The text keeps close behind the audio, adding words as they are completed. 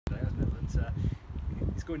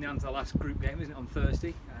it's going down to the last group game, isn't it, on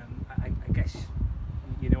Thursday? I guess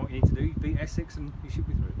you know what you need to do. You beat Essex and you should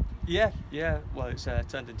be through. Yeah. Well, it's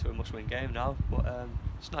turned into a must-win game now, but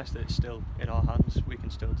it's nice that it's still in our hands. We can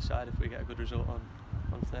still decide if we get a good result on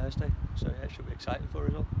Thursday. So yeah, it should be exciting for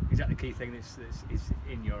us all. Is that the key thing? This is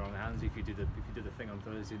in your own hands. If you do the thing on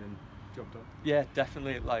Thursday, then job done. Yeah,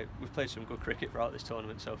 definitely. Like, we've played some good cricket throughout this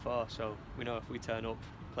tournament so far, so we know if we turn up,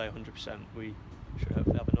 play 100%, we should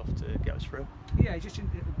hopefully have enough to get us through. Yeah, just in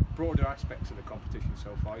broader aspects of the competition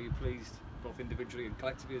so far, are you pleased both individually and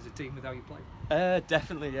collectively as a team with how you play?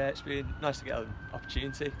 Definitely, yeah. It's been nice to get an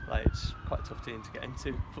opportunity. Like, it's quite a tough team to get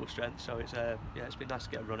into full strength, so it's it's been nice to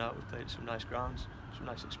get a run out. We've played some nice grounds, some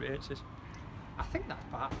nice experiences. I think that's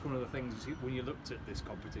perhaps one of the things when you looked at this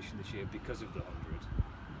competition this year because of the 100.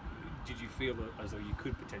 Did you feel as though you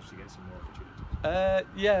could potentially get some more opportunities?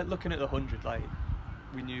 Yeah, looking at the 100, like,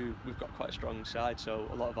 we knew we've got quite a strong side, so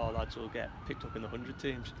a lot of our lads will get picked up in the 100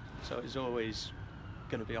 teams. So it's always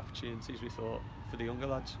going to be opportunities, we thought, for the younger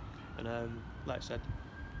lads. And like I said,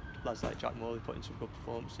 lads like Jack Morley put in some good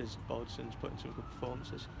performances, Baldson's put in some good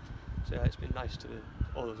performances. So yeah, it's been nice to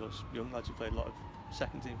all of us young lads who played a lot of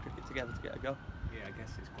second team cricket together to get a go. Yeah, I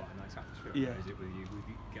guess it's quite a nice atmosphere. Yeah. Is it with you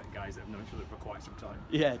guys that have known each other for quite some time?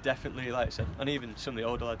 Yeah, definitely. Like I said, and even some of the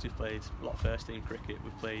older lads who've played a lot of first team cricket,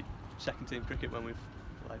 we've played second team cricket when we've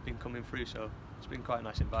been coming through. So it's been quite a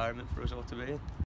nice environment for us all to be in.